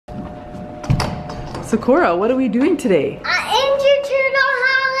Sekora, what are we doing today? Ninja Turtle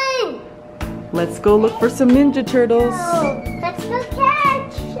hauling. Let's go look for some Ninja Turtles. No, let's go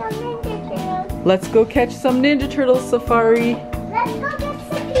catch some Ninja Turtles. Let's go catch some Ninja Turtles, Sefari. Let's go get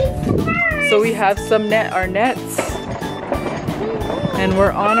some pizza first. So we have some our nets. And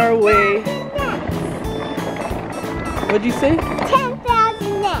we're on our way. What'd you say?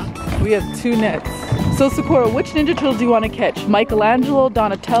 10,000 nets. We have 2 nets. So Sekora, which Ninja Turtle do you want to catch? Michelangelo,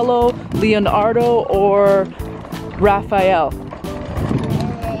 Donatello, Leonardo, or Raphael? Raphael.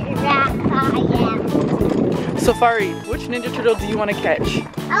 Sefari, which Ninja Turtle do you want to catch?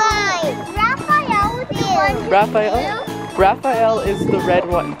 Raphael would be one. Raphael? Raphael is the red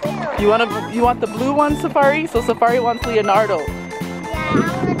one. You want the blue one, Sefari? So Sefari wants Leonardo. Yeah, I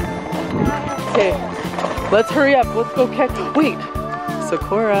want Okay, let's hurry up. Let's go catch. Wait,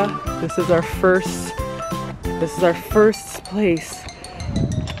 Sekora, this is our first place.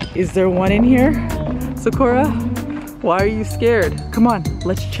 Is there one in here, Sekora? Why are you scared? Come on,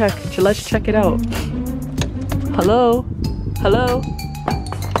 let's check. Let's check it out. Hello? Hello?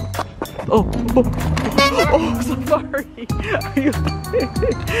 Oh, Sefari. Are you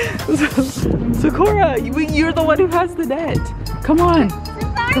Sekora, you're the one who has the net. Come on.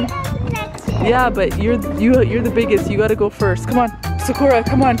 Sefari has the net too. Yeah, but you're the biggest. You gotta go first. Come on, Sekora,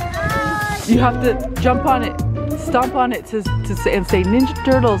 come on. You have to jump on it, stomp on it to say Ninja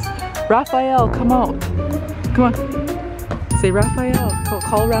Turtles. Raphael, come out. Come on. Say Raphael.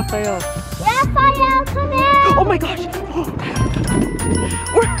 Call Raphael. Raphael, come out. Oh my gosh.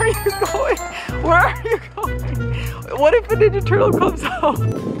 Where are you going? Where are you going? What if a Ninja Turtle comes out?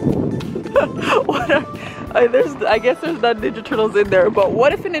 I guess there's not Ninja Turtles in there, but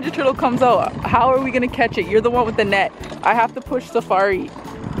what if a Ninja Turtle comes out? How are we gonna catch it? You're the one with the net. I have to push Sefari.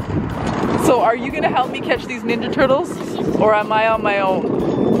 So are you gonna help me catch these Ninja Turtles? Or am I on my own?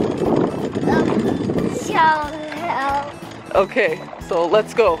 Okay, so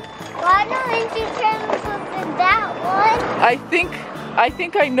let's go. Why no Ninja Turtles in that one? I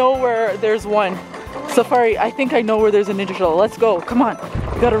think I know where there's one. Sefari, I think I know where there's a Ninja Turtle. Let's go, come on,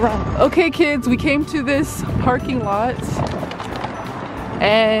 we gotta run. Okay kids, we came to this parking lot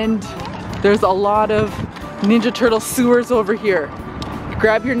and there's a lot of Ninja Turtle sewers over here.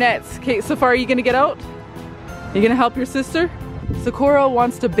 Grab your nets. Okay, Sefari, you gonna get out? You gonna help your sister? Sekora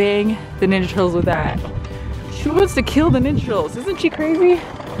wants to bang the Ninja Turtles with that. She wants to kill the Ninja Turtles. Isn't she crazy? No,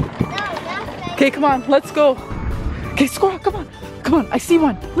 that's Okay, come on, let's go. Okay, Sekora, come on. Come on, I see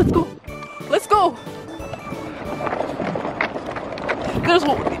one. Let's go. Let's go.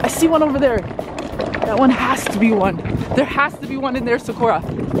 I see one over there. That one has to be one. There has to be one in there, Sekora.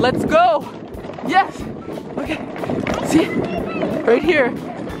 Let's go. Yes. Okay. See? Right here.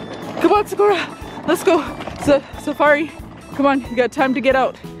 Come on, Sekora. Let's go. Sefari, come on. You got time to get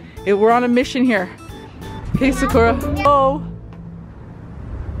out. We're on a mission here. Okay, Sekora. Oh.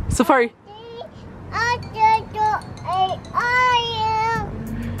 Sefari.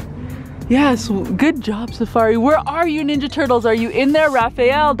 Yes, good job, Sefari. Where are you, Ninja Turtles? Are you in there?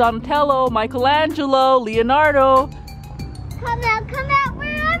 Raphael, Donatello, Michelangelo, Leonardo. Come out,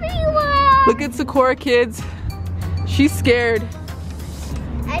 wherever you are. Look at Sekora, kids. She's scared.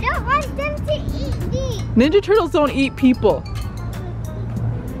 I don't want them to eat me. Ninja Turtles don't eat people.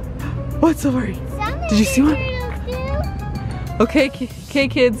 What, Sefari? Did you see one? Okay,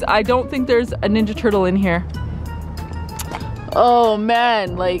 kids, I don't think there's a Ninja Turtle in here. Oh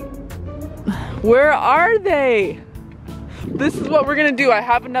man, like, where are they? This is what we're gonna do. I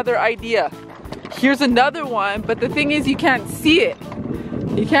have another idea. Here's another one, but the thing is you can't see it.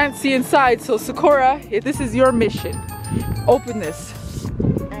 You can't see inside, so Sekora, this is your mission. Open this.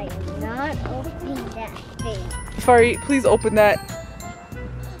 I am not opening that thing. Sefari, please open that.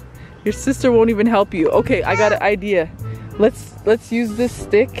 Your sister won't even help you. Okay, I got an idea. Let's use this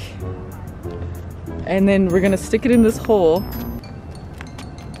stick, and then we're gonna stick it in this hole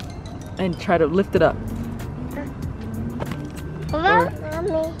and try to lift it up. Mommy,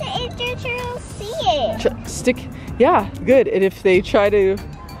 the Ninja Turtles see it. Stick, yeah, good. And if they try to,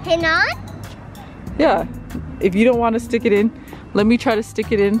 Hang on? yeah, if you don't want to stick it in, let me try to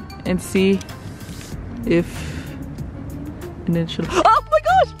stick it in and see if an inch. Oh my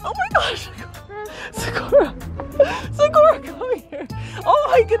gosh! Oh my gosh! Sekora! Sekora, come here! Oh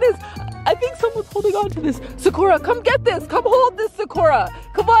my goodness! I think someone's holding on to this. Sekora, come get this! Come hold this, Sekora!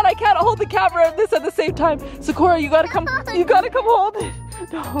 Come on, I can't hold the camera and this at the same time. Sekora, you gotta come hold it.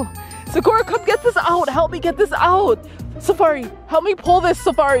 No. Sekora, come get this out. Help me get this out. Sefari, help me pull this,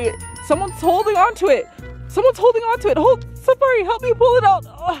 Sefari. Someone's holding on to it. Someone's holding on to it. Hold, Sefari, help me pull it out.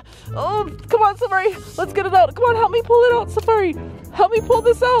 Oh, come on, Sefari. Let's get it out. Come on, help me pull it out, Sefari. Help me pull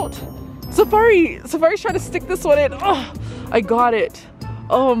this out. Sefari's trying to stick this one in. Oh, I got it.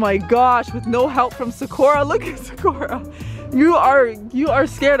 Oh my gosh, with no help from Sekora. Look at Sekora. You are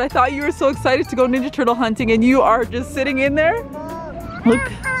scared. I thought you were so excited to go Ninja Turtle hunting and you are just sitting in there. Look.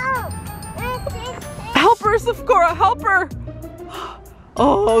 Help her, Sekora, help her.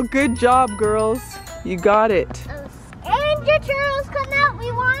 Oh, good job, girls. You got it. Ninja Turtles, come out.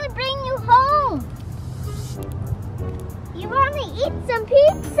 We want to bring you home. You want to eat some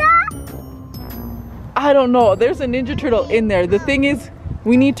pizza? I don't know. There's a Ninja Turtle in there. The thing is,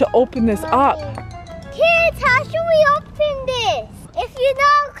 we need to open this up. Kids, how should we open this? If you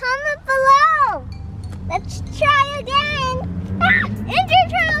know, comment below. Let's try again. Ah, Ninja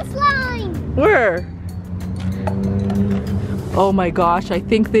Turtle slime. Where? Oh my gosh, I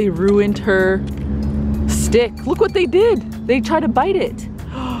think they ruined her stick. Look what they did. They tried to bite it.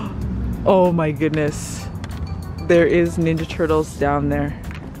 Oh my goodness. There is Ninja Turtles down there.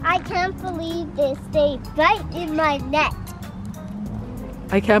 I can't believe this. They bite in my net.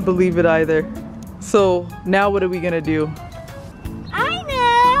 I can't believe it either. So now what are we gonna do? I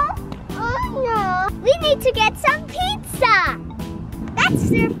know. Oh no. We need to get some pizza. That's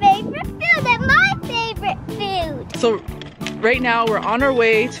their favorite food and my favorite food. So right now we're on our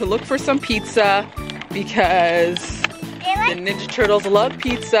way to look for some pizza because the Ninja Turtles love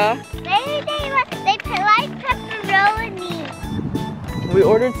pizza. They like pepperoni. We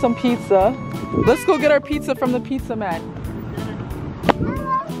ordered some pizza. Let's go get our pizza from the pizza man.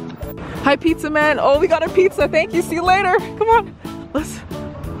 Hi, pizza man. Oh, we got our pizza. Thank you. See you later. Come on.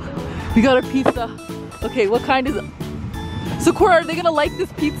 We got our pizza. Okay, what kind is it? Sekora, are they gonna like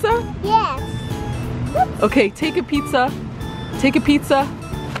this pizza? Yes. Okay, take a pizza. Take a pizza.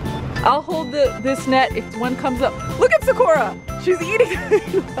 I'll hold this net if one comes up. Look at Sekora. She's eating.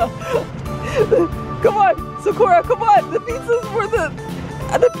 Come on, Sekora, come on. The pizza's for the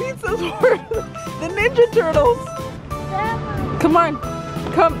Ninja Turtles. Come on,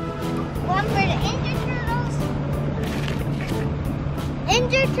 come. One for the Ninja Turtles.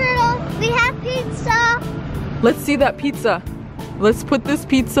 Ninja Turtle, we have pizza. Let's see that pizza. Let's put this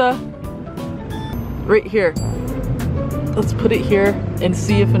pizza right here. Let's put it here and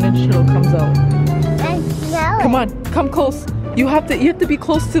see if a Ninja Turtle comes out. Come on, come close. You have to be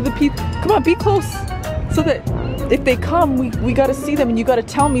close to the pizza. Come on, be close. So that if they come, we gotta see them and you gotta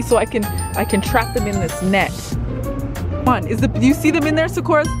tell me so I can trap them in this net. Come on, do you see them in there,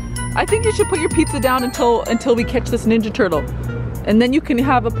 Sekora? I think you should put your pizza down until we catch this Ninja Turtle. And then you can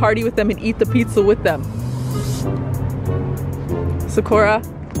have a party with them and eat the pizza with them. Sekora,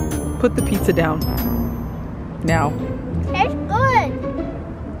 put the pizza down. Now. It's good.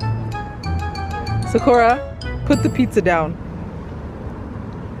 Sekora, put the pizza down.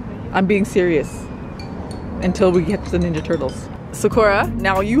 I'm being serious. Until we get to the Ninja Turtles. Sekora,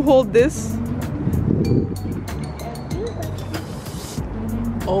 now you hold this.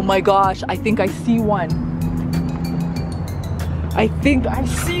 Oh my gosh, I think I see one. I think I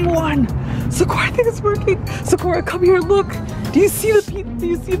see one. Sekora, I think it's working. Sekora, come here, look. Do you see the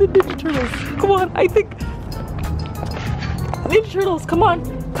Ninja Turtles? Come on, I think. Ninja Turtles, come on.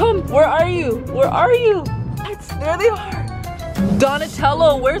 Come, where are you? Where are you? There they are.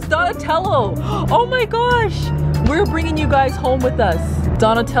 Donatello, where's Donatello? Oh my gosh, we're bringing you guys home with us.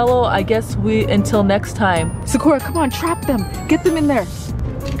 Donatello, I guess until next time. Sekora, come on, trap them. Get them in there.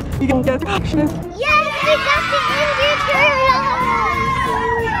 You can get action. Yes, we got the Ninja Turtles.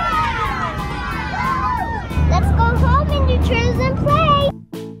 Let's go home, Ninja Turtles, and play.